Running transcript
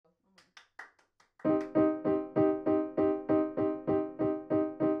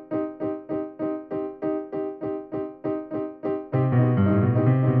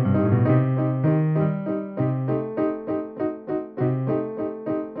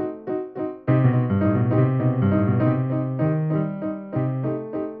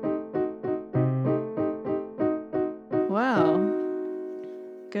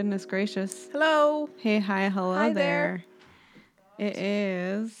Goodness gracious. Hello. Hey, hi, hello Hi there. It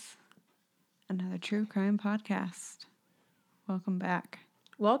is another true crime podcast. Welcome back.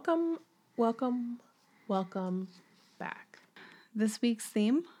 Welcome back. This week's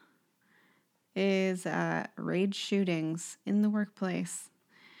theme is rage shootings in the workplace.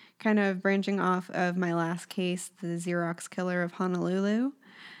 Kind of branching off of my last case, the Xerox killer of Honolulu.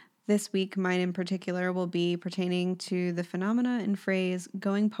 This week, mine in particular will be pertaining to the phenomena and phrase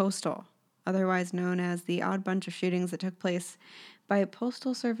going postal, otherwise known as the odd bunch of shootings that took place by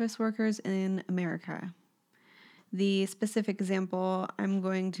postal service workers in America. The specific example I'm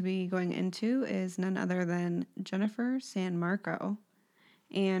going to be going into is none other than Jennifer San Marco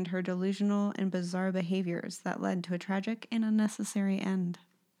and her delusional and bizarre behaviors that led to a tragic and unnecessary end.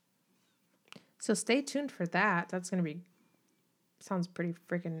 So stay tuned for that. That's going to be, sounds pretty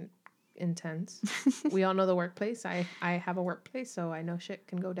freaking intense. We all know the workplace. I have a workplace, so I know shit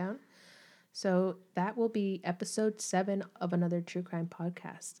can go down. So that will be episode 7 of another true crime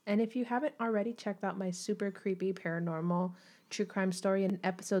podcast. And if you haven't already checked out my super creepy paranormal true crime story in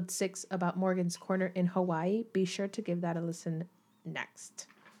episode 6 about Morgan's Corner in Hawaii, be sure to give that a listen next.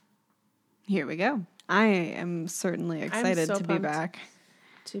 Here we go. I am certainly excited to be back.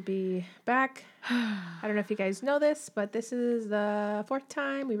 I don't know if you guys know this, but this is the 4th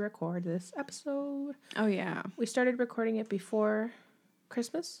time we record this episode. Oh, yeah. We started recording it before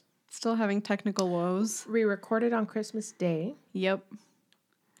Christmas. Still having technical woes. We recorded on Christmas Day. Yep.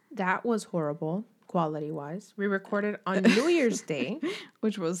 That was horrible, quality-wise. We recorded on New Year's Day.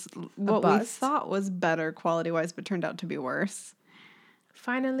 Which was what we thought was better quality-wise, but turned out to be worse.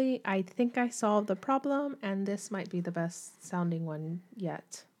 Finally, I think I solved the problem, and this might be the best sounding one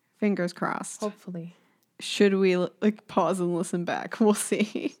yet. Fingers crossed. Hopefully. Should we pause and listen back? We'll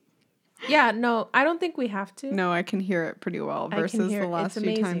see. Yeah, no, I don't think we have to. No, I can hear it pretty well versus the last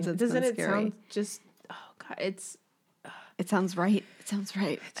few times it's Doesn't been it scary. sound just, oh God, it's... It sounds right. It sounds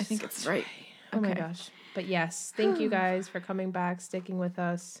right. I think it's right. Oh my gosh. But yes, thank you guys for coming back, sticking with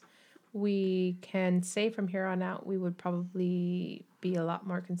us. We can say from here on out, we would probably be a lot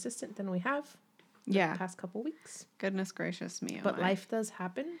more consistent than we have the past couple weeks. Goodness gracious me. But life does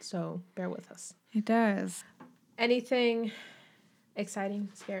happen, so bear with us. It does. Anything exciting,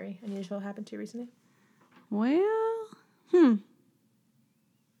 scary, unusual happened to you recently? Well,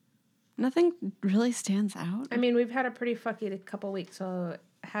 nothing really stands out. I mean, we've had a pretty fucky couple weeks, so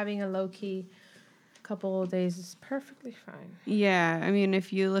having a low-key couple of days is perfectly fine. Yeah, I mean,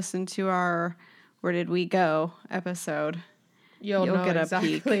 if you listen to our Where Did We Go episode, you'll know get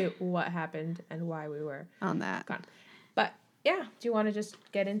exactly what happened and why we were on that. Gone. But yeah, do you want to just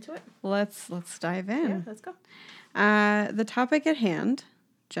get into it? Let's dive in. Yeah, let's go. The topic at hand,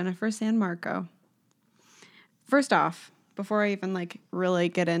 Jennifer San Marco. First off, before I even really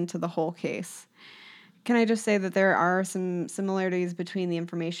get into the whole case, can I just say that there are some similarities between the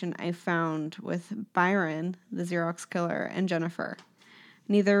information I found with Byron, the Xerox killer, and Jennifer.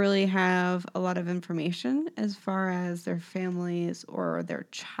 Neither really have a lot of information as far as their families or their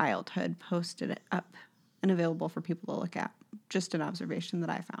childhood posted up and available for people to look at. Just an observation that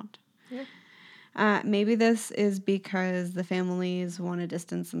I found. Yeah. Maybe this is because the families want to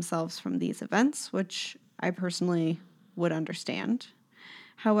distance themselves from these events, which I personally would understand.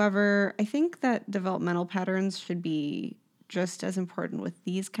 However, I think that developmental patterns should be just as important with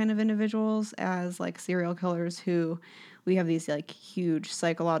these kind of individuals as serial killers who we have these huge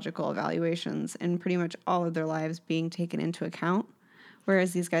psychological evaluations and pretty much all of their lives being taken into account.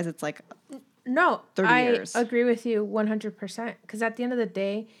 Whereas these guys, it's 30 years. I agree with you 100%. Because at the end of the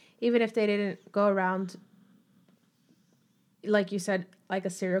day, even if they didn't go around, like you said, like a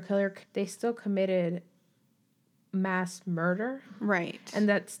serial killer, they still committed mass murder. Right. And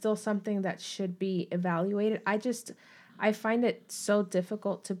that's still something that should be evaluated. I find it so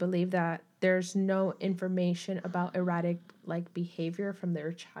difficult to believe that there's no information about erratic behavior from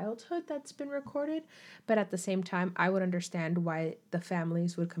their childhood that's been recorded. But at the same time, I would understand why the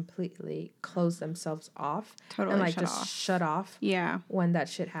families would completely close themselves off. Totally and shut off. Yeah. When that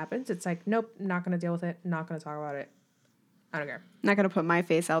shit happens. It's nope, not going to deal with it. Not going to talk about it. I don't care. Not going to put my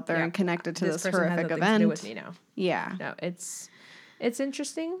face out there and connect it to this horrific event. To do with me now. Yeah. No, it's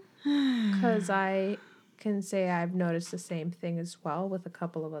interesting because I can say I've noticed the same thing as well with a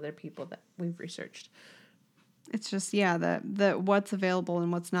couple of other people that we've researched. It's just, the what's available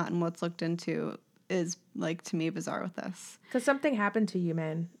and what's not and what's looked into is, to me, bizarre with this. Because something happened to you,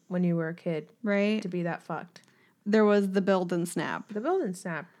 man, when you were a kid. Right. To be that fucked. There was the build and snap. Regardless.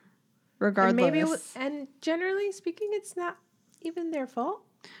 And and generally speaking, it's not even their fault.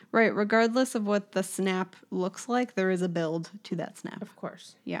 Right. Regardless of what the snap looks like, there is a build to that snap. Of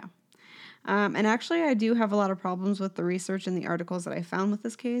course. Yeah. And actually, I do have a lot of problems with the research and the articles that I found with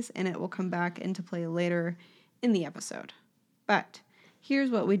this case, and it will come back into play later in the episode. But here's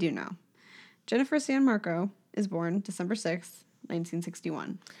what we do know. Jennifer San Marco is born December 6th,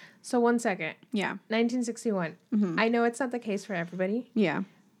 1961. So 1 second. Yeah. 1961. Mm-hmm. I know it's not the case for everybody. Yeah.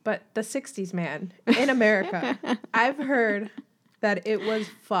 But the 60s, man, in America, I've heard that it was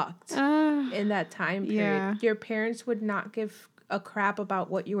fucked in that time period. Yeah. Your parents would not give a crap about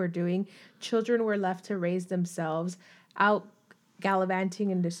what you were doing. Children were left to raise themselves out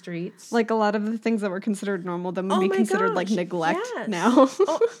gallivanting in the streets. Like a lot of the things that were considered normal then would be considered like neglect yes. now.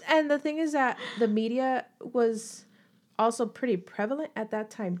 And the thing is that the media was also pretty prevalent at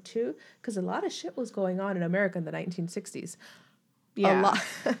that time too, because a lot of shit was going on in America in the 1960s. Yeah. A lot.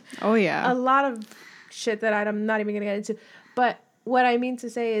 Oh, yeah. A lot of shit that I'm not even going to get into. But what I mean to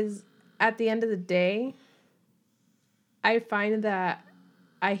say is, at the end of the day, I find that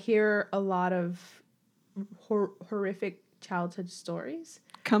I hear a lot of horrific childhood stories.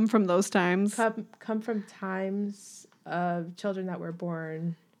 Come from those times. Come from times of children that were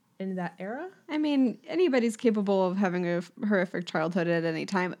born in that era. I mean, anybody's capable of having a horrific childhood at any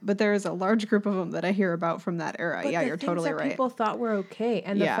time, but there is a large group of them that I hear about from that era. But yeah, you're totally that right. People thought were okay,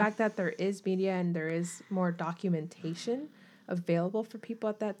 and the fact that there is media and there is more documentation available for people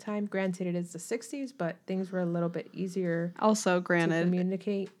at that time. Granted, it is the 60s, but things were a little bit easier. Also, granted, to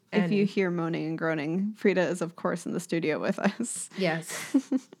communicate. If you hear moaning and groaning, Frida is of course in the studio with us. Yes.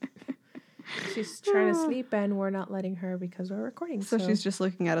 She's trying to sleep and we're not letting her because we're recording. So she's just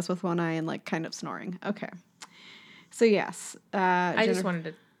looking at us with one eye and like kind of snoring. Okay. So yes. I just wanted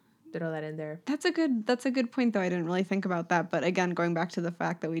to throw that in there. That's a good point though. I didn't really think about that. But again, going back to the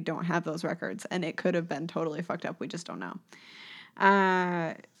fact that we don't have those records and it could have been totally fucked up. We just don't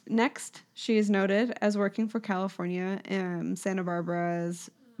know. Next, she is noted as working for California Santa Barbara's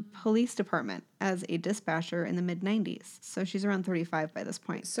police department as a dispatcher in the mid-90s. So she's around 35 by this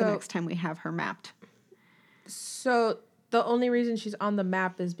point. So the next time we have her mapped. So the only reason she's on the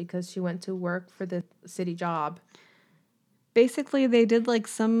map is because she went to work for the city job. Basically, they did like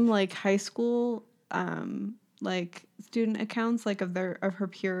some like high school like student accounts like of her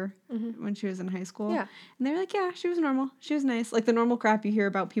peer when she was in high school. Yeah. And they were like, yeah, she was normal. She was nice. Like the normal crap you hear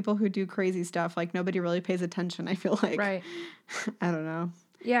about people who do crazy stuff. Like nobody really pays attention, I feel like. Right. I don't know.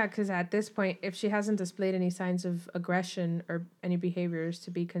 Yeah, because at this point, if she hasn't displayed any signs of aggression or any behaviors to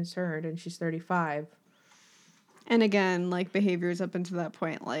be concerned, and she's 35. And again, like behaviors up until that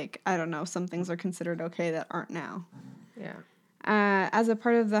point, like, I don't know, some things are considered okay that aren't now. Yeah. As a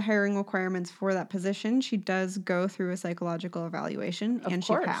part of the hiring requirements for that position, she does go through a psychological evaluation and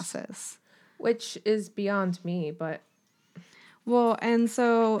she passes. Which is beyond me, but... Well, and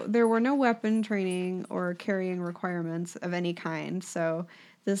so there were no weapon training or carrying requirements of any kind, so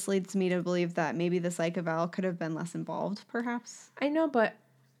this leads me to believe that maybe the psych eval could have been less involved, perhaps. I know, but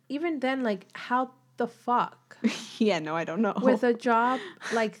even then, like, how the fuck? Yeah, no, I don't know. With a job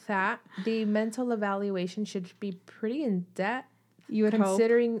like that, the mental evaluation should be pretty in-depth. You would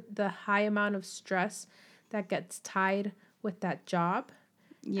considering the high amount of stress that gets tied with that job.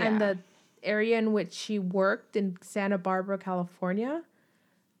 Yeah. And the area in which she worked in Santa Barbara, California,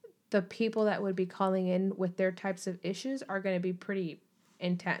 the people that would be calling in with their types of issues are going to be pretty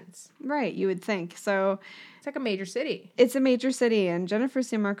intense. Right, you would think. So it's like a major city. It's a major city, and Jennifer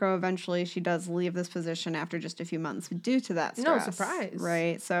San Marco eventually she does leave this position after just a few months due to that stress. No surprise.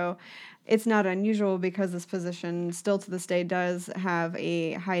 Right. So it's not unusual because this position still to this day does have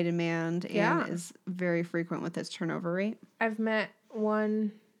a high demand and is very frequent with its turnover rate. I've met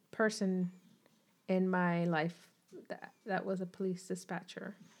one person in my life that was a police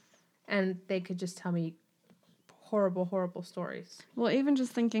dispatcher, and they could just tell me horrible stories. Well, even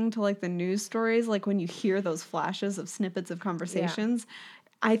just thinking to like the news stories, like when you hear those flashes of snippets of conversations,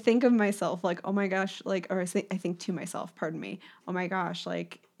 I think of myself like, oh my gosh, like, or I think to myself, pardon me, oh my gosh,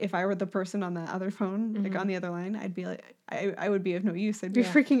 like if I were the person on that other phone, like on the other line, I'd be like, I would be of no use. I'd be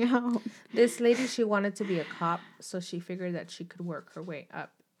freaking out. This lady, she wanted to be a cop, so she figured that she could work her way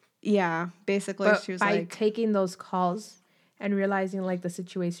up. Yeah, basically but she was by like taking those calls and realizing like the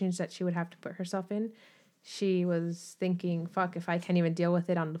situations that she would have to put herself in, she was thinking, fuck, if I can't even deal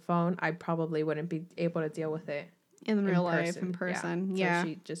with it on the phone, I probably wouldn't be able to deal with it in real life, in person. Yeah. So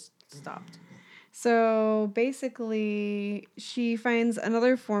she just stopped. So basically, she finds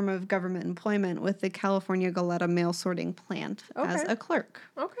another form of government employment with the California Goleta mail sorting plant as a clerk.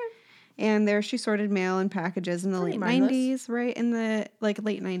 Okay. And there she sorted mail and packages in the late 90s, right? In the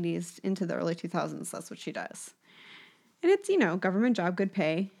late 90s into the early 2000s. That's what she does. And it's, government job, good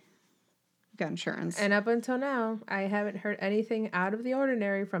pay, got insurance. And up until now, I haven't heard anything out of the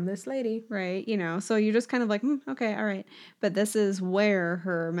ordinary from this lady. Right, so you're just kind of like, okay, all right. But this is where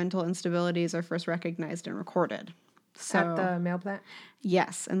her mental instabilities are first recognized and recorded. So, At the mail plant?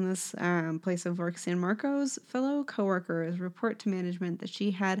 Yes, in this place of work, San Marcos, fellow coworkers report to management that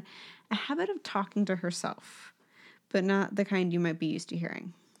she had a habit of talking to herself, but not the kind you might be used to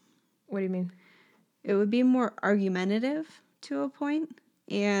hearing. What do you mean? It would be more argumentative to a point,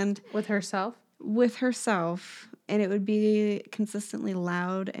 and with herself, and it would be consistently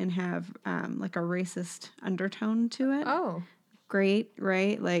loud and have like a racist undertone to it. Oh, great,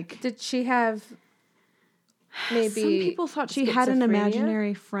 right? Like, did she have? Maybe some people thought she had an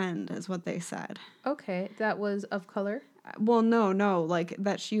imaginary friend, is what they said. Okay, that was of color? Well, no, like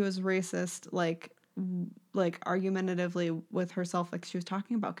that she was racist, like argumentatively with herself. Like she was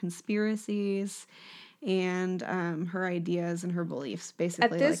talking about conspiracies and her ideas and her beliefs,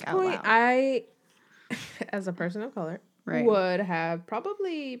 basically. At this like point, out loud. I, as a person of color, right, would have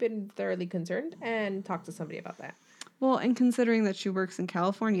probably been thoroughly concerned and talked to somebody about that. Well, and considering that she works in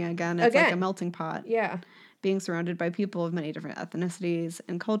California, again, it's like a melting pot. Yeah. Being surrounded by people of many different ethnicities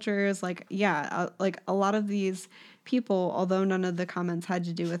and cultures. Like, like a lot of these people, although none of the comments had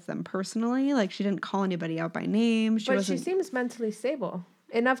to do with them personally, like she didn't call anybody out by name. But she seems mentally stable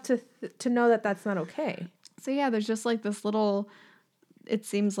enough to know that that's not okay. So yeah, there's just like this little, it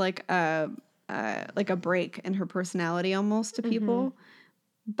seems like a break in her personality almost to people.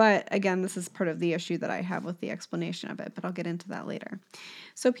 But again, this is part of the issue that I have with the explanation of it, but I'll get into that later.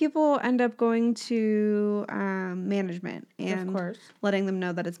 So people end up going to management and letting them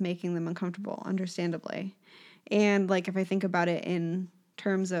know that it's making them uncomfortable, understandably. And like if I think about it in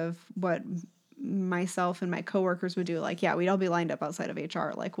terms of what myself and my coworkers would do, like, yeah, we'd all be lined up outside of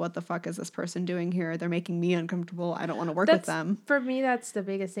HR. Like, what the fuck is this person doing here? They're making me uncomfortable. I don't want to work with them. For me, that's the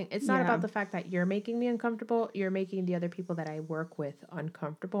biggest thing. It's not about the fact that you're making me uncomfortable. You're making the other people that I work with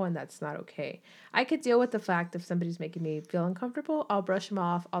uncomfortable, and that's not okay. I could deal with the fact if somebody's making me feel uncomfortable, I'll brush them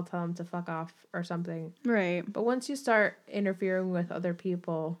off. I'll tell them to fuck off or something. Right. But once you start interfering with other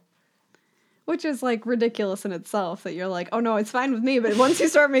people... Which is like ridiculous in itself that you're like, oh no, it's fine with me. But once you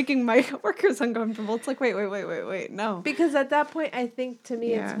start making my workers uncomfortable, it's like, wait, no. Because at that point, I think to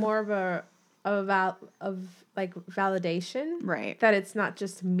me, it's more of validation. Right. That it's not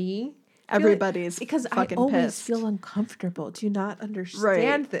just me. Everybody's because fucking I always pissed. Feel uncomfortable. Do you not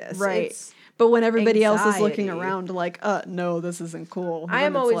understand this? Right. But when everybody else is looking around like, no, this isn't cool. I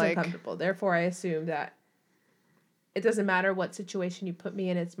am always uncomfortable. Therefore, I assume that it doesn't matter what situation you put me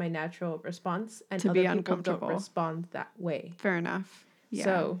in, it's my natural response. And other people don't respond that way. Fair enough. Yeah.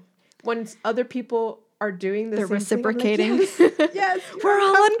 So when other people are doing this, they're reciprocating. Like, yes, we're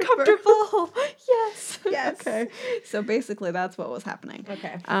all uncomfortable. Yes. Okay. So basically, that's what was happening.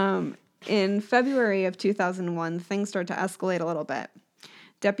 Okay. In February of 2001, things start to escalate a little bit.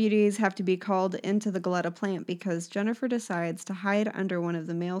 Deputies have to be called into the Goleta plant because Jennifer decides to hide under one of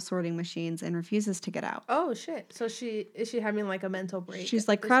the mail sorting machines and refuses to get out. Oh, shit. So is she having like a mental break? She's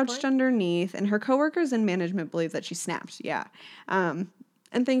like crouched underneath, and her coworkers and management believe that she snapped. Yeah. And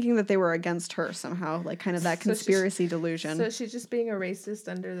thinking that they were against her somehow, like kind of that conspiracy delusion. So she's just being a racist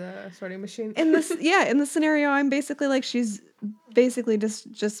under the sorting machine? In the scenario, I'm basically like she's basically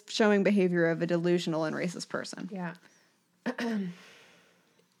just showing behavior of a delusional and racist person. Yeah.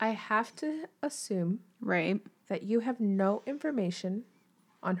 I have to assume that you have no information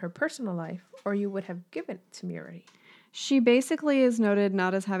on her personal life, or you would have given it to me already. She basically is noted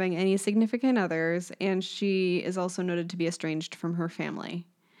not as having any significant others, and she is also noted to be estranged from her family.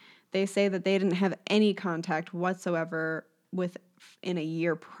 They say that they didn't have any contact whatsoever in a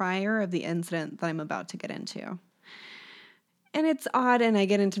year prior of the incident that I'm about to get into. And it's odd, and I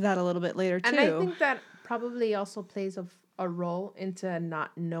get into that a little bit later, too. And I think that probably also plays a role into not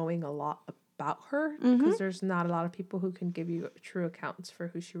knowing a lot about her, because there's not a lot of people who can give you true accounts for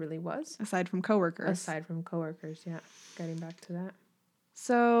who she really was. Aside from coworkers, yeah. Getting back to that.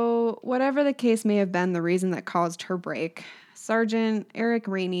 So, whatever the case may have been, the reason that caused her break, Sergeant Eric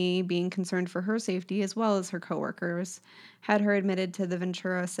Rainey, being concerned for her safety as well as her coworkers, had her admitted to the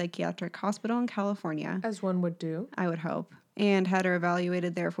Ventura Psychiatric Hospital in California. As one would do. I would hope. And had her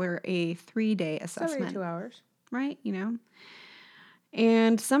evaluated there for a 3-day assessment. 72 hours. Right,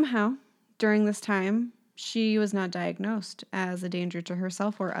 And somehow, during this time, she was not diagnosed as a danger to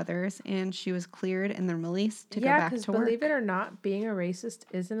herself or others, and she was cleared and then released to go back to work. Believe it or not, being a racist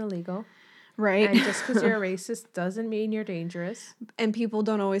isn't illegal. Right. And just because you're a racist doesn't mean you're dangerous. And people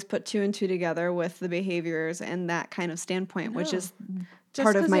don't always put 2 and 2 together with the behaviors and that kind of standpoint, which is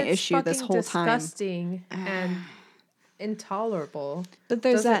part of my issue this whole time. Disgusting and intolerable. But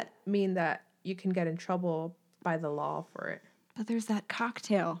there's doesn't that mean that you can get in trouble by the law for it. But there's that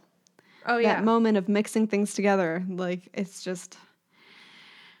cocktail. Oh, that yeah. moment of mixing things together. Like, it's just...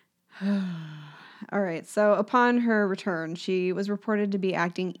 All right. So upon her return, she was reported to be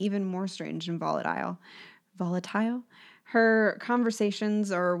acting even more strange and volatile. Volatile? Her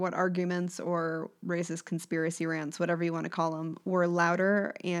conversations, or what arguments or racist conspiracy rants, whatever you want to call them, were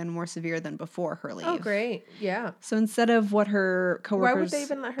louder and more severe than before her leave. Oh, great. Yeah. So instead of what her coworkers... Why would they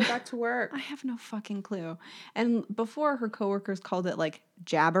even let her back to work? I have no fucking clue. And before, her coworkers called it like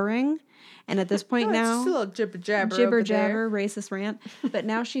jabbering. And at this point now... It's just a little jibber jabber. Jibber jabber, racist rant. But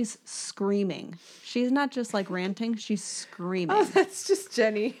now she's screaming. She's not just like ranting, she's screaming. Oh, that's just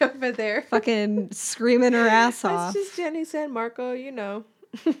Jenny over there. Fucking screaming her ass off. That's just Jenny San Marco, you know.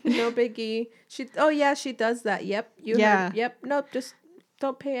 No biggie. She does that. Yep. Heard. Yep. Nope. Just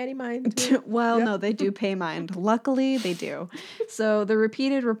don't pay any mind to it. Well, Yep. no, they do pay mind. Luckily, they do. So the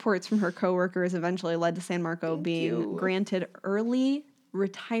repeated reports from her coworkers eventually led to San Marco being granted early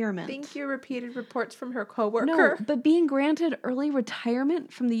retirement. Thank you. Repeated reports from her coworker. No, but being granted early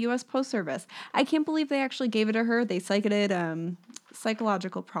retirement from the U.S. Post Service. I can't believe they actually gave it to her. They cited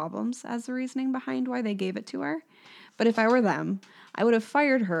psychological problems as the reasoning behind why they gave it to her. But if I were them, I would have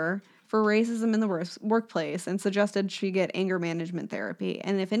fired her for racism in the workplace and suggested she get anger management therapy.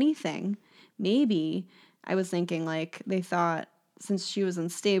 And if anything, maybe I was thinking like they thought since she was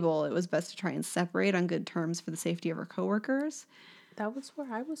unstable, it was best to try and separate on good terms for the safety of her coworkers. That was where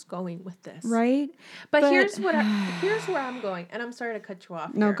I was going with this. Right? But here's where I'm going, and I'm sorry to cut you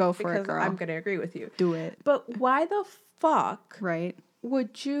off. No, go for it, because girl. I'm going to agree with you. Do it. But why the fuck Right.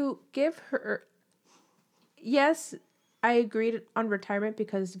 would you give her... Yes, I agreed on retirement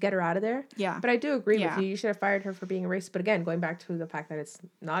because get her out of there. Yeah. But I do agree with you. You should have fired her for being a racist. But again, going back to the fact that it's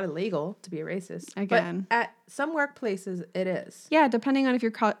not illegal to be a racist. Again. But at some workplaces, it is. Yeah, depending on if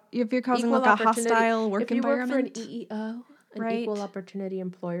you're causing Equal like a hostile work environment. If you work for an EEO, an Right. equal opportunity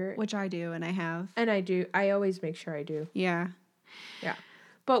employer. Which I do, and I have. And I do. I always make sure I do. Yeah. Yeah.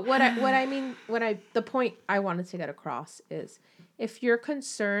 But the point I wanted to get across is if you're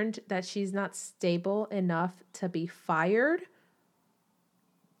concerned that she's not stable enough to be fired,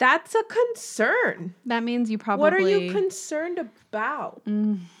 that's a concern. That means you probably... What are you concerned about?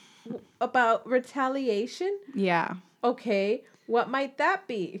 About retaliation? Yeah. Okay. What might that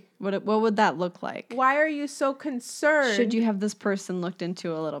be? What would that look like? Why are you so concerned? Should you have this person looked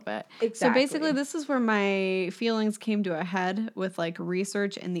into a little bit? Exactly. So basically, this is where my feelings came to a head with like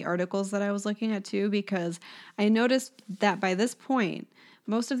research and the articles that I was looking at too, because I noticed that by this point,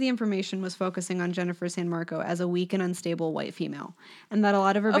 most of the information was focusing on Jennifer San Marco as a weak and unstable white female, and that a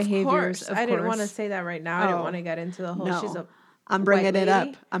lot of her behaviors. I didn't want to say that right now. I didn't want to get into the whole. No. She's a. I'm bringing it up.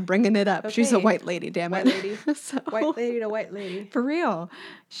 I'm bringing it up. Okay. She's a white lady, damn it. White lady. So, white lady to white lady. For real.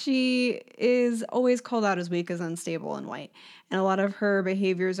 She is always called out as weak, as unstable, and white. And a lot of her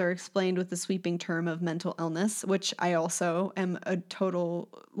behaviors are explained with the sweeping term of mental illness, which I also am a total,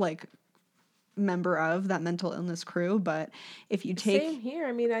 like, member of that mental illness crew. But if you take... Same here.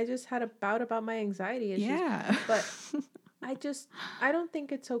 I mean, I just had a bout about my anxiety issues. Yeah. But... I don't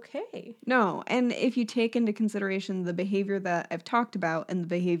think it's okay. No, and if you take into consideration the behavior that I've talked about and the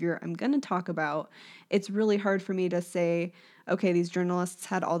behavior I'm going to talk about, it's really hard for me to say, okay, these journalists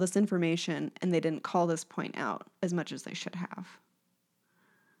had all this information and they didn't call this point out as much as they should have.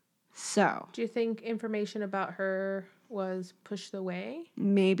 So. Do you think information about her was pushed away?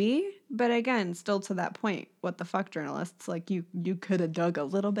 Maybe, but again, still to that point, what the fuck, journalists? Like, you could have dug a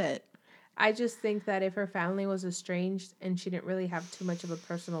little bit. I just think that if her family was estranged and she didn't really have too much of a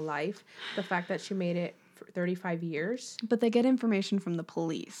personal life, the fact that she made it for 35 years. But they get information from the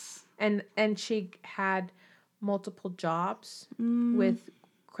police. And she had multiple jobs with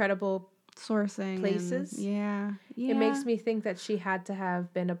credible sourcing places. Yeah. It makes me think that she had to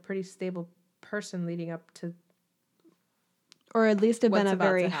have been a pretty stable person leading up to... Or at least have been a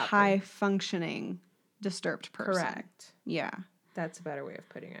very high-functioning, disturbed person. Correct. Yeah. That's a better way of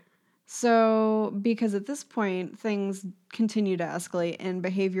putting it. So, because at this point, things continue to escalate and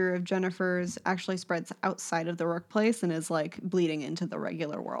behavior of Jennifer's actually spreads outside of the workplace and is like bleeding into the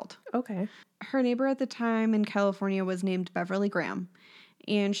regular world. Okay. Her neighbor at the time in California was named Beverly Graham,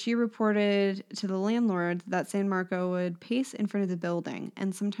 and she reported to the landlord that San Marco would pace in front of the building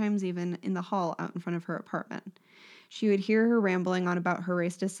and sometimes even in the hall out in front of her apartment. She would hear her rambling on about her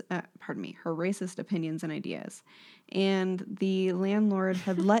racist opinions and ideas. And the landlord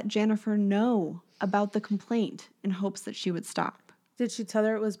had let Jennifer know about the complaint in hopes that she would stop. Did she tell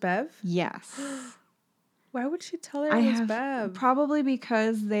her it was Bev? Yes. Why would she tell her it was Bev? Probably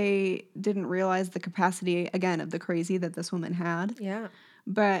because they didn't realize the capacity, again, of the crazy that this woman had. Yeah.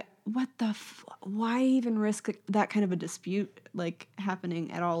 But what the why even risk that kind of a dispute, like,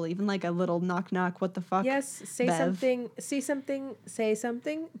 happening at all? Even, like, a little knock-knock, what the fuck? Yes, say Bev? something, see something, say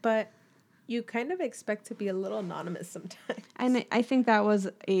something, but you kind of expect to be a little anonymous sometimes. And I think that was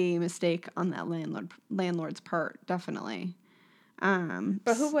a mistake on that landlord's part, definitely.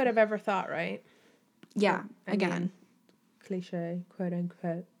 But who would have ever thought, right? Yeah, I again. mean, cliche, quote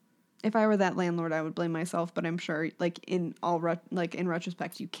unquote. If I were that landlord, I would blame myself, but I'm sure, like, in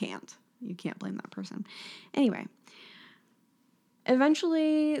retrospect, you can't blame that person. Anyway,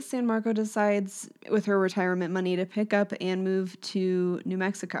 eventually, San Marco decides, with her retirement money, to pick up and move to New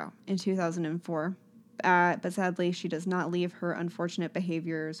Mexico in 2004. But sadly, she does not leave her unfortunate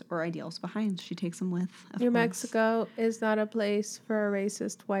behaviors or ideals behind. She takes them with, of New course. Mexico is not a place for a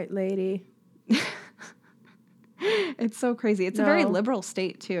racist white lady. It's so crazy. It's a very liberal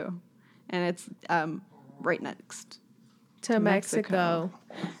state, too. And it's right next to Mexico.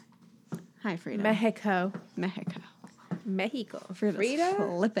 Hi, Frida. Mexico. Frida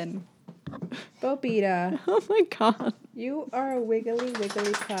flipping. Bobita. Oh my god. You are a wiggly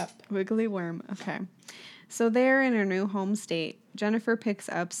cup. Wiggly worm. Okay. So there in her new home state, Jennifer picks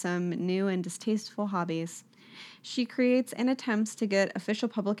up some new and distasteful hobbies. She creates and attempts to get official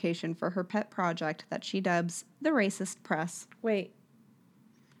publication for her pet project that she dubs the Racist Press. Wait.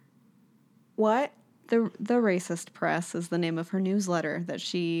 What? The Racist Press is the name of her newsletter that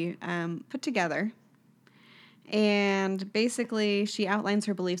she put together. And basically, she outlines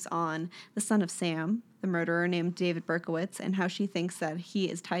her beliefs on the son of Sam, the murderer named David Berkowitz, and how she thinks that he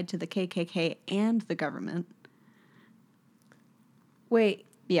is tied to the KKK and the government. Wait.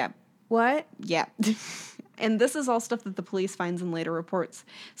 Yeah. What? Yeah. And this is all stuff that the police finds in later reports.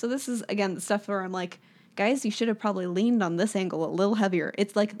 So this is, again, the stuff where I'm like, guys, you should have probably leaned on this angle a little heavier.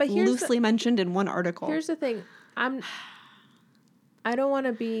 It's like loosely mentioned in one article. Here's the thing. I don't want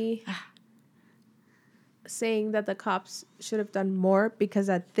to be saying that the cops should have done more, because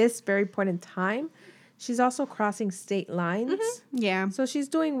at this very point in time, she's also crossing state lines. Mm-hmm. Yeah. So she's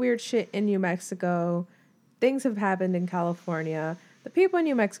doing weird shit in New Mexico. Things have happened in California. The people in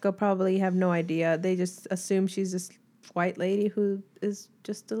New Mexico probably have no idea. They just assume she's this white lady who is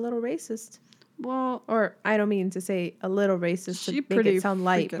just a little racist. Well, or I don't mean to say a little racist to make it sound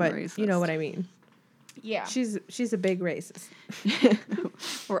light, but racist. You know what I mean. Yeah. She's a big racist.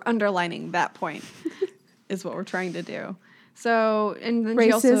 We're underlining that point is what we're trying to do. So, and then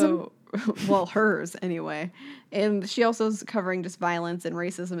racism? She also, well, hers anyway. And she also is covering just violence and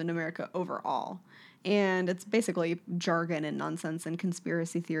racism in America overall. And it's basically jargon and nonsense and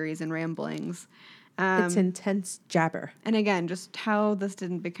conspiracy theories and ramblings. It's intense jabber. And again, just how this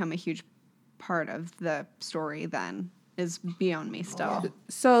didn't become a huge part of the story then is beyond me still.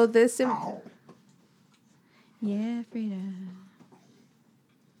 So this... Yeah, Frida.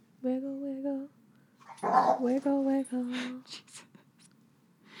 Wiggle, wiggle. Wiggle, wiggle. Jesus.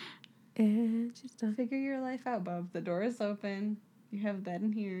 And she's done. Figure your life out, Bob. The door is open. You have a bed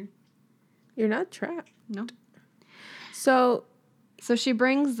in here. You're not trapped. No. So she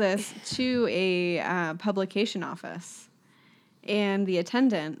brings this to a publication office, and the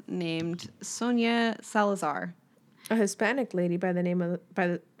attendant named Sonia Salazar, a Hispanic lady by the name of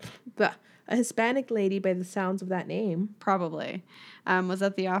a Hispanic lady by the sounds of that name, probably, was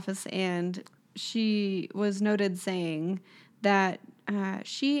at the office, and she was noted saying that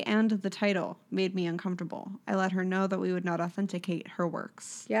she and the title made me uncomfortable. I let her know that we would not authenticate her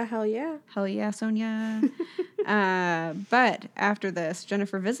works. Yeah, hell yeah. Hell yeah, Sonia. But after this,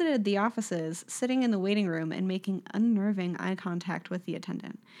 Jennifer visited the offices, sitting in the waiting room and making unnerving eye contact with the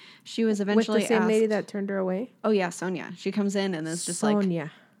attendant. She was eventually with the same asked, lady that turned her away? Oh yeah, Sonia. She comes in and is just Sonia.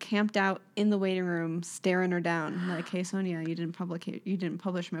 Like camped out in the waiting room, staring her down. Like, hey, Sonia, you didn't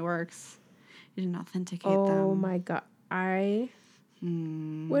publish my works. You didn't authenticate them. Oh my God. I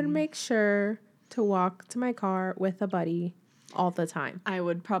would make sure to walk to my car with a buddy all the time. I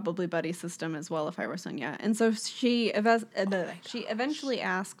would probably buddy system as well if I were Sonia. And so she eventually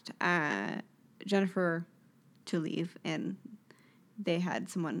asked Jennifer to leave, and they had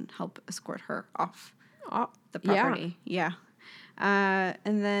someone help escort her off the property. Yeah. And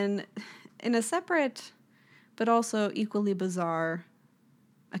then in a separate but also equally bizarre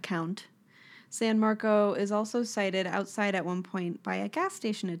account, San Marco is also sighted outside at one point by a gas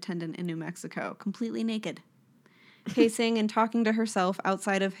station attendant in New Mexico, completely naked, pacing and talking to herself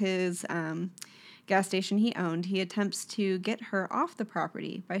outside of his gas station he owned. He attempts to get her off the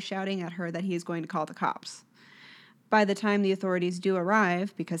property by shouting at her that he is going to call the cops. By the time the authorities do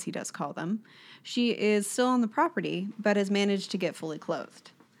arrive, because he does call them, she is still on the property, but has managed to get fully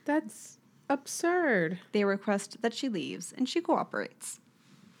clothed. That's absurd. They request that she leaves, and she cooperates.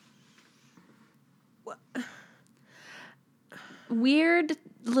 Weird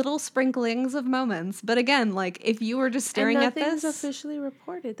little sprinklings of moments. But again, like, if you were just staring at this... nothing's officially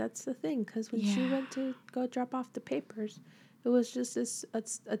reported. That's the thing. Because when she went to go drop off the papers, it was just this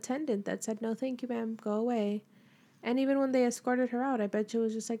attendant that said, "No, thank you, ma'am. Go away." And even when they escorted her out, I bet you it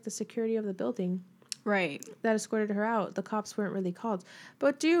was just like the security of the building. Right. That escorted her out. The cops weren't really called.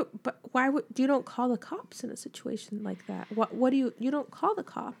 But why would you don't call the cops in a situation like that? What do you don't call the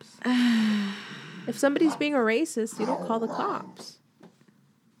cops? If somebody's being a racist, you don't call the cops.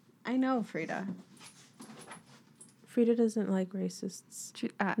 I know, Frida. Frida doesn't like racists.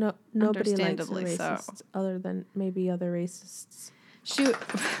 No, nobody likes a racist other than maybe other racists. Shoot.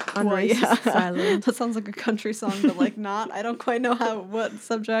 On Racist Island. That sounds like a country song, but like not. I don't quite know what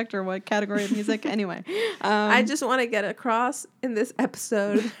subject or what category of music. Anyway. I just want to get across in this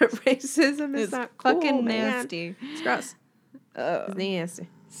episode that racism is not cool, fucking man. nasty. It's gross. It's nasty.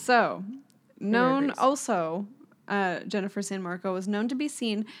 So, known also... Jennifer San Marco was known to be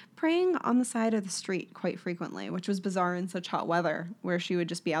seen praying on the side of the street quite frequently, which was bizarre in such hot weather, where she would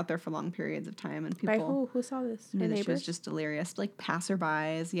just be out there for long periods of time, and people... By who? Who saw this? Knew that she was just delirious. Like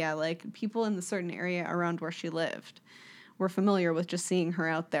passerbys, like people in the certain area around where she lived were familiar with just seeing her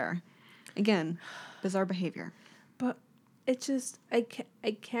out there. Again, bizarre behavior. But it just... I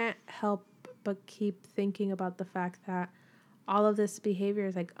can't help but keep thinking about the fact that all of this behavior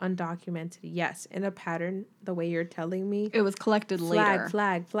is like undocumented. Yes, in a pattern, the way you're telling me. It was collected later.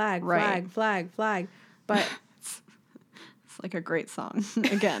 Flag. But it's like a great song.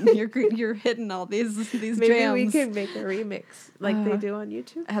 Again, you're hitting all these jams. Maybe we can make a remix like they do on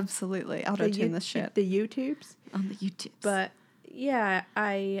YouTube. Absolutely. Auto-tune this shit. The YouTubes. On the YouTubes. But yeah,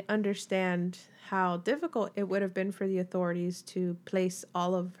 I understand how difficult it would have been for the authorities to place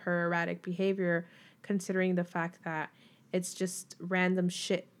all of her erratic behavior, considering the fact that it's just random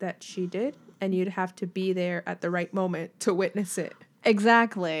shit that she did, and you'd have to be there at the right moment to witness it.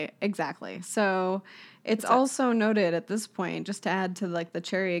 Exactly. So it's also noted at this point, just to add to like the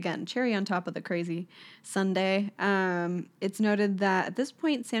cherry on top of the crazy sundae, it's noted that at this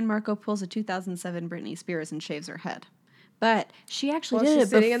point, San Marco pulls a 2007 Britney Spears and shaves her head. But she actually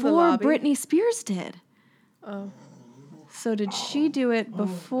did it before Britney Spears did. Oh. So did she do it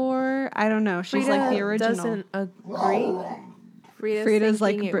before? I don't know. She's Frida like the original. Doesn't agree. Frida's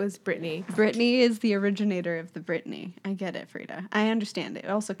like it was Britney. Britney is the originator of the Britney. I get it, Frida. I understand it. It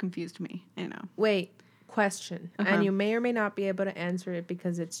also confused me. I know. Wait, question. And you may or may not be able to answer it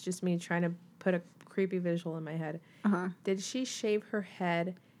because it's just me trying to put a creepy visual in my head. Did she shave her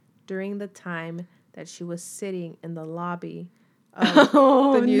head during the time that she was sitting in the lobby of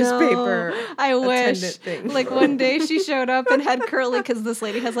the newspaper? No. I wish. Thing. Like one day she showed up and had curly, because this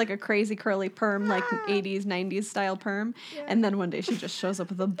lady has like a crazy curly perm, like 80s, 90s style perm. Yeah. And then one day she just shows up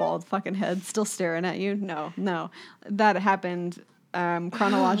with a bald fucking head still staring at you. No. That happened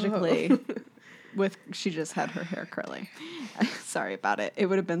chronologically she just had her hair curly. Sorry about it. It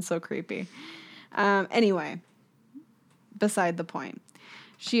would have been so creepy. Anyway, beside the point.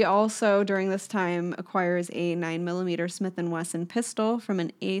 She also, during this time, acquires a 9mm Smith & Wesson pistol from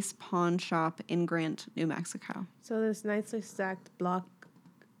an Ace pawn shop in Grant, New Mexico. So this nicely stacked block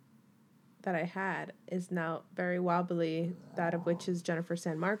that I had is now very wobbly, that of which is Jennifer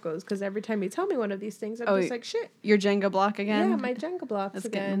San Marco's, because every time you tell me one of these things, I'm just like, shit. Your Jenga block again? Yeah, my Jenga block's it's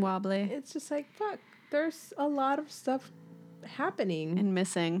again. Getting wobbly. It's just like, fuck, there's a lot of stuff happening. And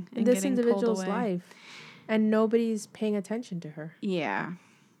missing. In this individual's life. And nobody's paying attention to her. Yeah.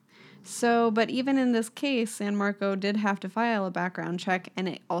 So, but even in this case, San Marco did have to file a background check, and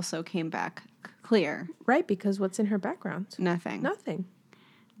it also came back clear. Right, because what's in her background? Nothing.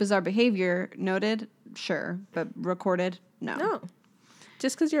 Bizarre behavior noted, sure, but recorded, no. No.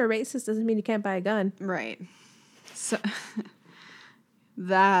 Just because you're a racist doesn't mean you can't buy a gun. Right. So,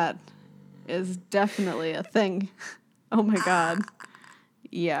 that is definitely a thing. Oh my God.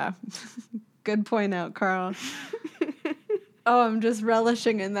 Yeah. Good point out, Carl. Oh, I'm just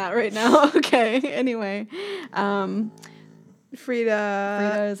relishing in that right now. Okay. Anyway,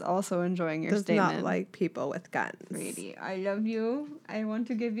 Frida is also enjoying your statement. Does not like people with guns. Brady, I love you. I want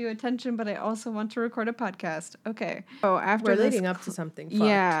to give you attention, but I also want to record a podcast. Okay. Oh, after we're leading up to something. Fucked.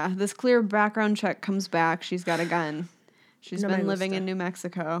 Yeah, this clear background check comes back. She's got a gun. She's been living in New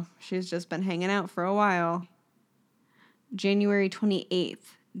Mexico. She's just been hanging out for a while. January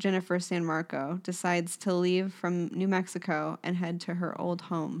 28th. Jennifer San Marco decides to leave from New Mexico and head to her old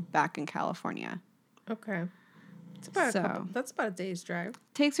home back in California. Okay. That's about a day's drive.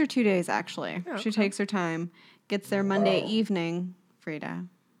 Takes her 2 days, actually. Oh, She okay. takes her time. Gets there Monday evening, Frida.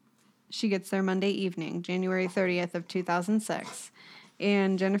 She gets there Monday evening, January 30th of 2006.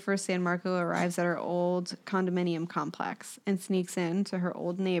 And Jennifer San Marco arrives at her old condominium complex and sneaks in to her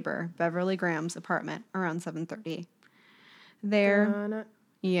old neighbor, Beverly Graham's apartment around 7:30. There, Donna,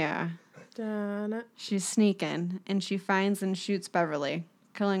 yeah, Donna. she's sneaking, and she finds and shoots Beverly,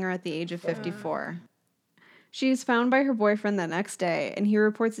 killing her at the age of 54. She is found by her boyfriend the next day, and he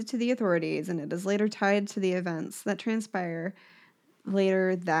reports it to the authorities, and it is later tied to the events that transpire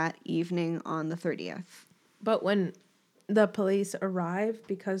later that evening on the 30th. But when the police arrive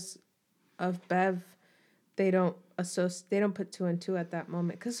because of Bev, they don't put two and two at that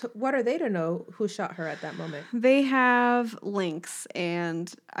moment. Because what are they to know who shot her at that moment? They have links,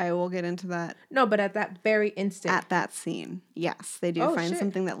 and I will get into that. No, but at that very instant. At that scene, yes. They do find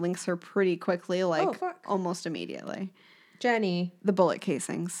something that links her pretty quickly, almost immediately. Jenny. The bullet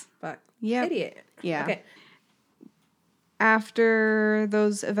casings. Fuck. Yep. Idiot. Yeah. Okay. After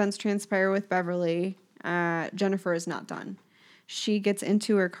those events transpire with Beverly, Jennifer is not done. She gets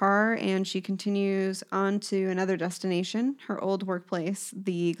into her car and she continues on to another destination, her old workplace,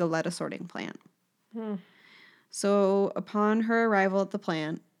 the Goleta sorting plant. So upon her arrival at the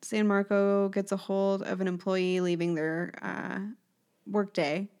plant, San Marco gets a hold of an employee leaving their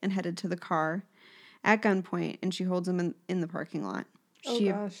workday and headed to the car at gunpoint, and she holds him in the parking lot.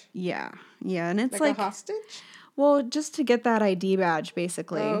 Gosh. Yeah. And it's like a hostage? Well, just to get that ID badge,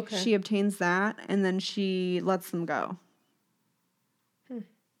 basically. Oh, okay. She obtains that, and then she lets them go.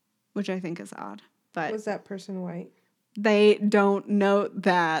 Which I think is odd. But was that person white? They don't note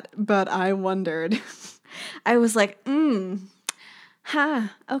that, but I wondered. I was like,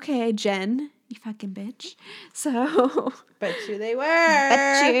 okay, Jen, you fucking bitch. So... Bet you they were.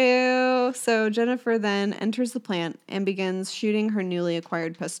 Bet you. So Jennifer then enters the plant and begins shooting her newly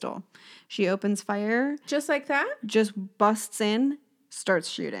acquired pistol. She opens fire. Just like that? Just busts in, starts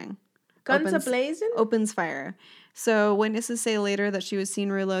shooting. Guns ablazing? Opens fire. So witnesses say later that she was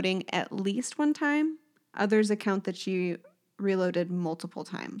seen reloading at least one time. Others account that she reloaded multiple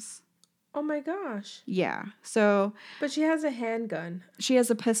times. Oh my gosh. Yeah. So. But she has a handgun. She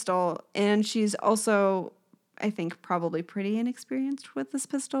has a pistol, and she's also, I think, probably pretty inexperienced with this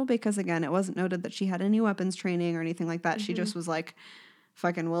pistol because, again, it wasn't noted that she had any weapons training or anything like that. Mm-hmm. She just was like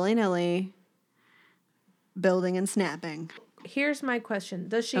fucking willy-nilly building and snapping. Here's my question.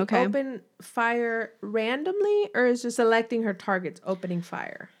 Does she open fire randomly, or is she selecting her targets opening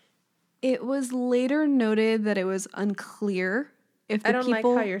fire? It was later noted that it was unclear if the I don't like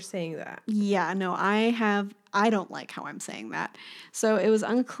how you're saying that. Yeah, no, I don't like how I'm saying that. So it was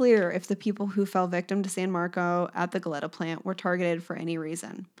unclear if the people who fell victim to San Marco at the Goleta plant were targeted for any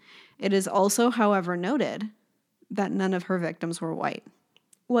reason. It is also, however, noted that none of her victims were white.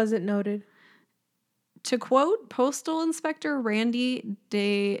 Was it noted? To quote Postal Inspector Randy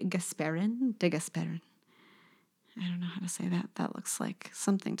de Gasperin. I don't know how to say that. That looks like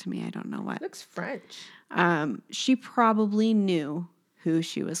something to me. I don't know what. It looks French. She probably knew who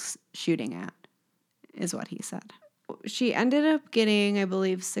she was shooting at, is what he said. She ended up getting, I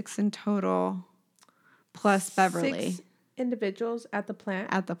believe, 6 in total, plus Beverly. 6 individuals at the plant?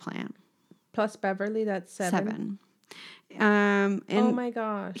 At the plant. Plus Beverly, that's 7. And oh my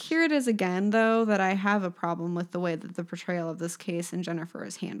gosh. Here it is again, though, that I have a problem with the way that the portrayal of this case in Jennifer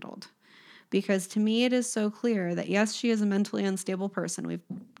is handled. Because to me, it is so clear that, yes, she is a mentally unstable person. We've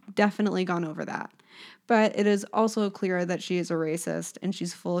definitely gone over that. But it is also clear that she is a racist and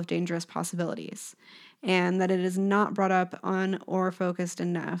she's full of dangerous possibilities. And that it is not brought up on or focused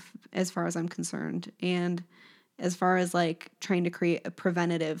enough, as far as I'm concerned. And as far as, like, trying to create a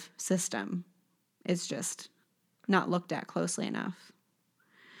preventative system, it's just not looked at closely enough.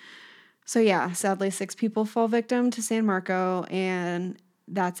 So, yeah, sadly, 6 people fall victim to San Marco, and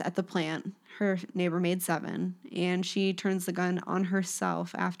that's at the plant. Her neighbor made 7, and she turns the gun on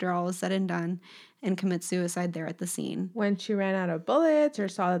herself after all is said and done and commits suicide there at the scene. When she ran out of bullets or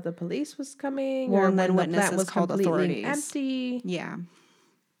saw that the police was coming, well, or and then when the plant was called completely authorities. Empty. Yeah.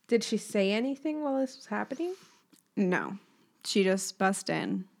 Did she say anything while this was happening? No. She just bust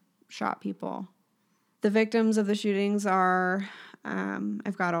in, shot people. The victims of the shootings are,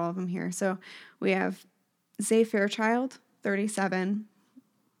 I've got all of them here. So we have Zay Fairchild, 37,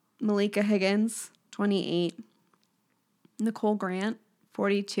 Malika Higgins, 28, Nicole Grant,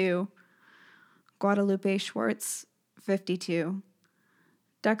 42, Guadalupe Schwartz, 52,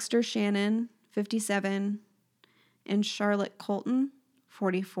 Dexter Shannon, 57, and Charlotte Colton,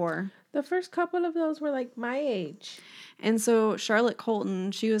 44. The first couple of those were like my age. And so Charlotte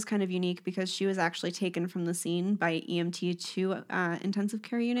Colton, she was kind of unique because she was actually taken from the scene by EMT to intensive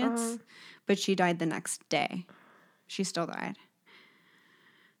care units, but she died the next day. She still died.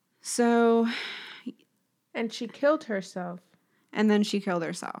 So... And she killed herself. And then she killed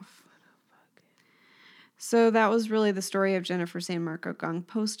herself. So that was really the story of Jennifer San Marco Gang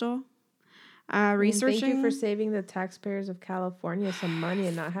Postal. Researching. Thank you for saving the taxpayers of California some money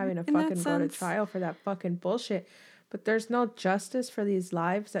and not having to fucking go to trial for that fucking bullshit. But there's no justice for these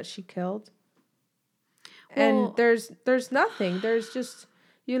lives that she killed. Well, and there's nothing. There's just,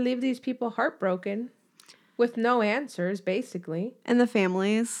 you leave these people heartbroken with no answers, basically. And the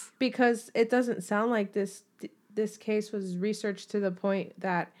families. Because it doesn't sound like this case was researched to the point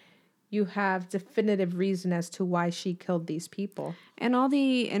that you have definitive reason as to why she killed these people. And all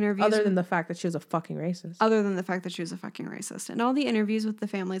the interviews... Other than the fact that she was a fucking racist. And all the interviews with the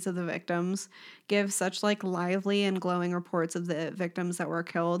families of the victims give such, like, lively and glowing reports of the victims that were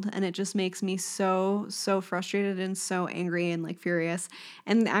killed. And it just makes me so, so frustrated and so angry and, like, furious.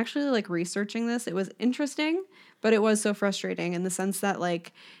 And actually, like, researching this, it was interesting, but it was so frustrating in the sense that,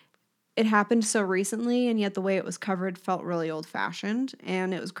 like... It happened so recently, and yet the way it was covered felt really old-fashioned,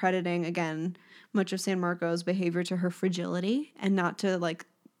 and it was crediting, again, much of San Marco's behavior to her fragility and not to, like,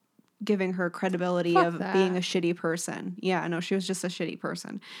 giving her credibility of being a shitty person. Yeah, no, she was just a shitty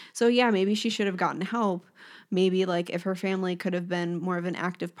person. So, yeah, maybe she should have gotten help. Maybe, like, if her family could have been more of an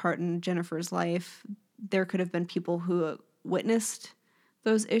active part in Jennifer's life, there could have been people who witnessed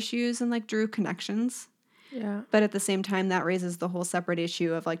those issues and, like, drew connections. Yeah. But at the same time, that raises the whole separate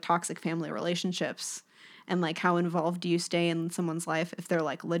issue of, like, toxic family relationships and, like, how involved do you stay in someone's life if they're,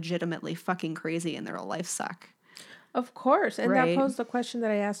 like, legitimately fucking crazy and their life suck. Of course. And right. That posed the question that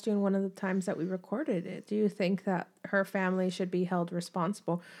I asked you in one of the times that we recorded it. Do you think that her family should be held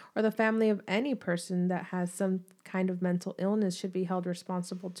responsible, or the family of any person that has some kind of mental illness should be held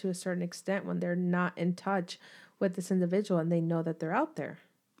responsible to a certain extent when they're not in touch with this individual and they know that they're out there?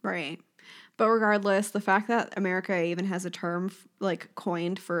 Right. But regardless, the fact that America even has a term, like,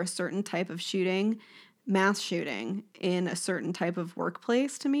 coined for a certain type of shooting, mass shooting, in a certain type of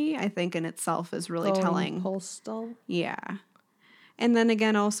workplace, to me, I think in itself is really telling. Postal. Yeah. And then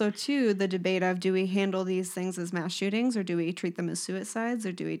again, also, too, the debate of, do we handle these things as mass shootings, or do we treat them as suicides,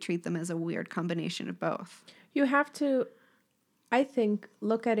 or do we treat them as a weird combination of both? You have to, I think,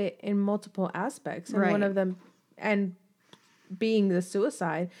 look at it in multiple aspects. And right. One of them, and being the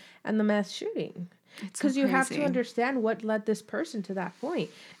suicide and the mass shooting. Because you have to understand what led this person to that point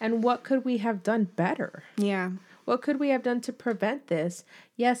and what could we have done better. Yeah. What could we have done to prevent this?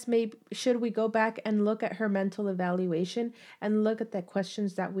 Yes, maybe should we go back and look at her mental evaluation and look at the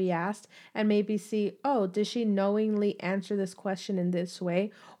questions that we asked and maybe see, oh, did she knowingly answer this question in this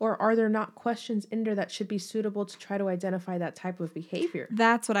way? Or are there not questions in there that should be suitable to try to identify that type of behavior?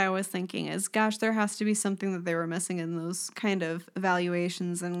 That's what I was thinking is, gosh, there has to be something that they were missing in those kind of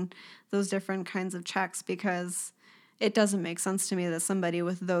evaluations and those different kinds of checks, because it doesn't make sense to me that somebody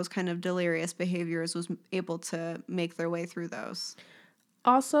with those kind of delirious behaviors was able to make their way through those.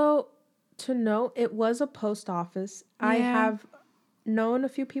 Also, to note, it was a post office. Yeah. I have known a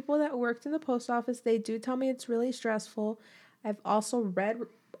few people that worked in the post office. They do tell me it's really stressful. I've also read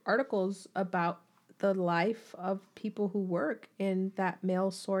articles about the life of people who work in that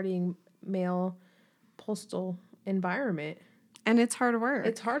mail postal environment. And it's hard work.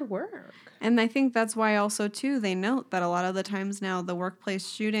 It's hard work. And I think that's why also, too, they note that a lot of the times now the workplace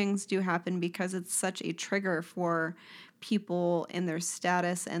shootings do happen because it's such a trigger for people in their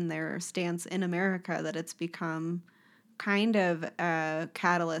status and their stance in America that it's become kind of a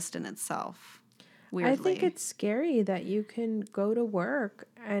catalyst in itself, weirdly. I think it's scary that you can go to work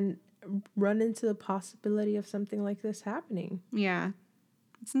and run into the possibility of something like this happening. Yeah.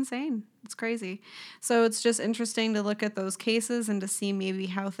 It's insane. It's crazy. So it's just interesting to look at those cases and to see maybe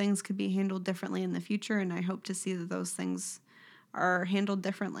how things could be handled differently in the future. And I hope to see that those things are handled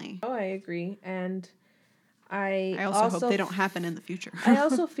differently. Oh, I agree. And I also hope they don't happen in the future. I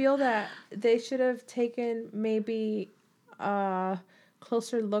also feel that they should have taken maybe a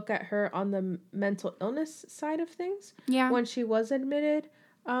closer look at her on the mental illness side of things. Yeah. When she was admitted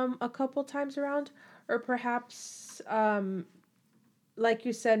a couple times around. Or perhaps... like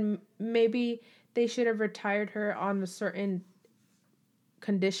you said, maybe they should have retired her on a certain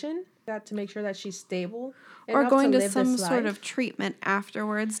condition to make sure that she's stable. Or going to some sort of treatment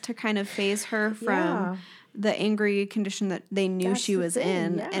afterwards to kind of phase her from the angry condition that they knew she was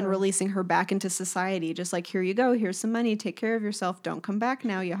in and releasing her back into society. Just like, here you go, here's some money, take care of yourself, don't come back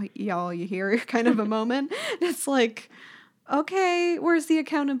now, y'all, you hear kind of a moment. It's like... Okay, where's the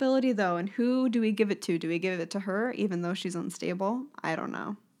accountability though? And who do we give it to? Do we give it to her even though she's unstable? I don't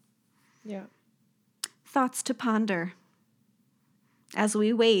know. Yeah. Thoughts to ponder as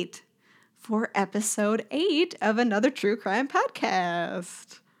we wait for episode 8 of another true crime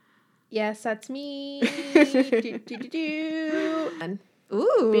podcast. Yes, that's me. And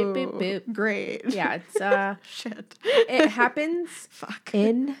Ooh, boop, boop, boop. Great. Yeah, it's Shit. it happens Fuck.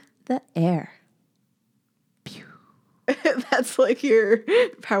 in the air. Pew. That's like your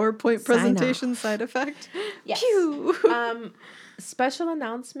PowerPoint Sign presentation off. side effect. Yes. Pew. Special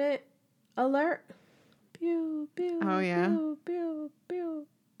announcement alert. Pew, pew, Oh, yeah. pew, pew, pew.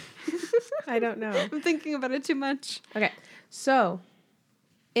 I don't know. I'm thinking about it too much. Okay, so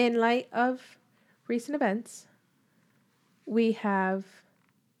in light of recent events, we have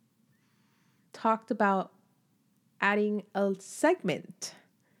talked about adding a segment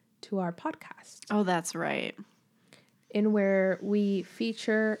to our podcast Oh, that's right. in where we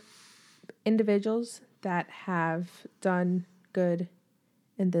feature individuals that have done good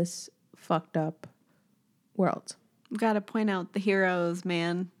in this fucked up world. We've got to point out the heroes,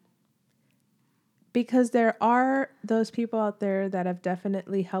 man. Because there are those people out there that have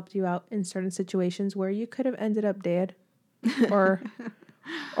definitely helped you out in certain situations where you could have ended up dead or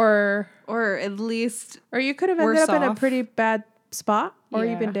at least, you could have ended worse up in a off. pretty bad spot or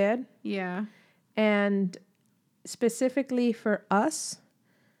Yeah. even dead. yeah. And specifically for us,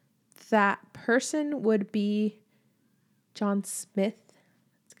 that person would be John Smith.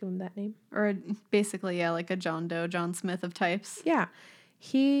 Let's give him that name. Or basically, yeah, like a John Doe, John Smith of types. Yeah.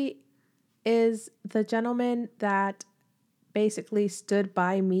 He is the gentleman that basically stood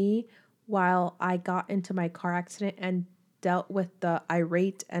by me while I got into my car accident and dealt with the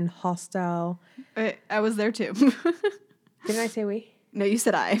irate and hostile. I was there too. Didn't I say we? No, you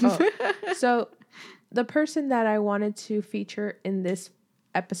said I. Oh. So the person that I wanted to feature in this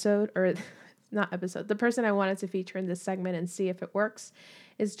episode, or not episode, the person I wanted to feature in this segment and see if it works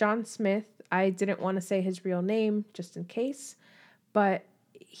is John Smith. I didn't want to say his real name just in case, but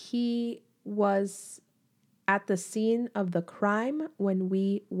he was at the scene of the crime when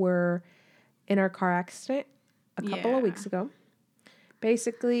we were in our car accident a couple of weeks ago.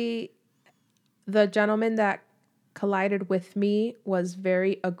 Basically, the gentleman that collided with me was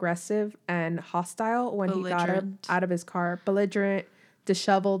very aggressive and hostile when he got out of his car. Belligerent,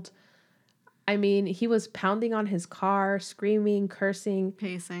 disheveled. I mean, he was pounding on his car, screaming, cursing,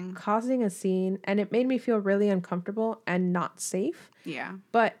 Pacing. causing a scene, and it made me feel really uncomfortable and not safe. Yeah.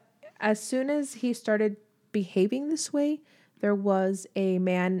 But as soon as he started behaving this way, there was a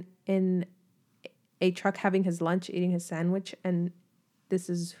man in a truck having his lunch, eating his sandwich, and this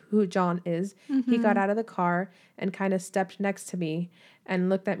is who John is. Mm-hmm. He got out of the car and kind of stepped next to me and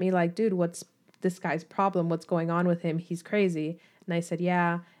looked at me like, dude, what's this guy's problem? What's going on with him? He's crazy. And I said,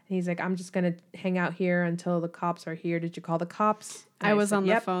 yeah. And he's like, I'm just going to hang out here until the cops are here. Did you call the cops? And I was said, on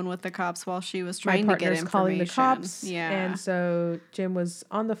the phone with the cops while she was trying to get information. calling the cops. Yeah. And so Jim was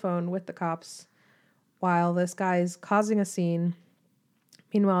on the phone with the cops while this guy's causing a scene.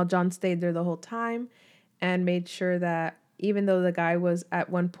 Meanwhile, John stayed there the whole time and made sure that even though the guy was at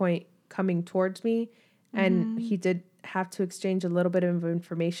one point coming towards me and he did have to exchange a little bit of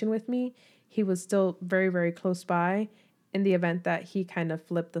information with me, he was still very, very close by in the event that he kind of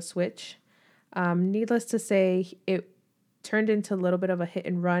flipped the switch. Needless to say, it turned into a little bit of a hit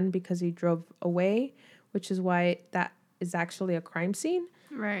and run because he drove away, which is why that is actually a crime scene.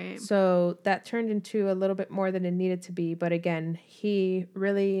 Right. So that turned into a little bit more than it needed to be. But again, he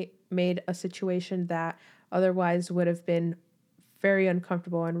really made a situation that otherwise would have been very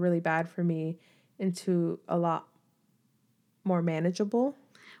uncomfortable and really bad for me into a lot more manageable.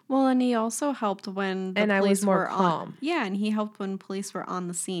 Well, and he also helped when the police I was more were calm. Yeah, and he helped when police were on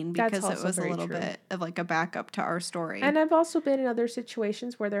the scene because it was a little true. bit of like a backup to our story. And I've also been in other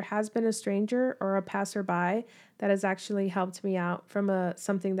situations where there has been a stranger or a passerby that has actually helped me out from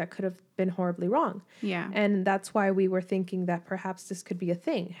something that could have been horribly wrong. Yeah. And that's why we were thinking that perhaps this could be a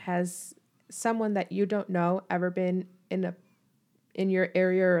thing. Has someone that you don't know ever been in your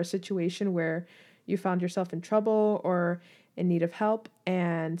area or a situation where you found yourself in trouble or in need of help,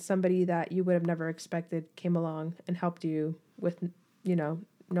 and somebody that you would have never expected came along and helped you with,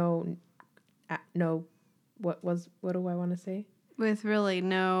 what do I want to say? With really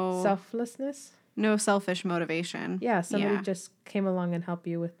no selflessness? No selfish motivation. Yeah, somebody just came along and helped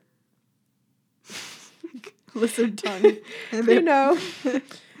you with listen tongue.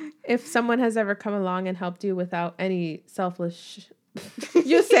 If someone has ever come along and helped you without any selfish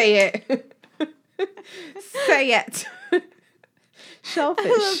you say it. Say it.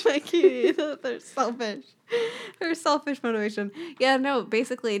 Shellfish. Like they're selfish. They're selfish motivation. Yeah, no,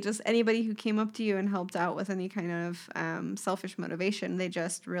 basically just anybody who came up to you and helped out with any kind of selfish motivation, they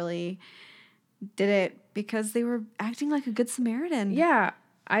just really did it because they were acting like a good Samaritan. Yeah.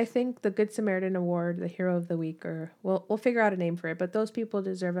 I think the Good Samaritan Award, the Hero of the Week, or we'll figure out a name for it, but those people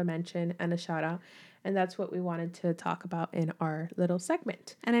deserve a mention and a shout out. And that's what we wanted to talk about in our little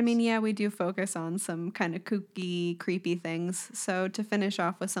segment. And I mean, yeah, we do focus on some kind of kooky, creepy things. So to finish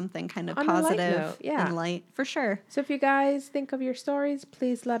off with something kind of On a light positive note, yeah. and light, for sure. So if you guys think of your stories,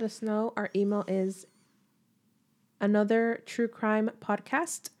 please let us know. Our email is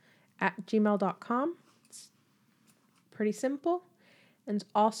anothertruecrimepodcast@gmail.com. It's pretty simple. And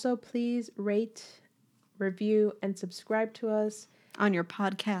also, please rate, review, and subscribe to us On your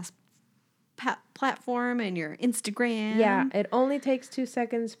podcast platform and your Instagram. Yeah, it only takes 2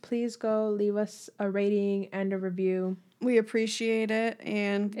 seconds. Please go leave us a rating and a review. We appreciate it,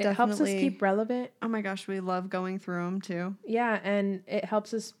 and it helps us keep relevant. Oh my gosh, we love going through them too. Yeah, and it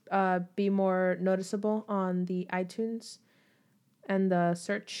helps us be more noticeable on the iTunes and the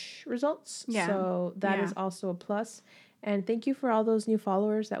search results. Yeah. So that is also a plus. And thank you for all those new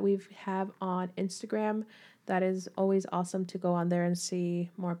followers that we have on Instagram. That is always awesome to go on there and see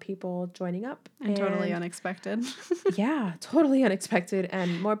more people joining up. And totally unexpected. Yeah, totally unexpected.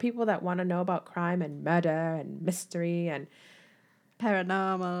 And more people that want to know about crime and murder and mystery and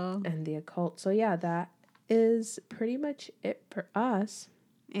paranormal and the occult. So yeah, that is pretty much it for us.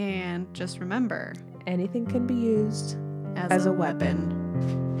 And just remember, anything can be used as a weapon.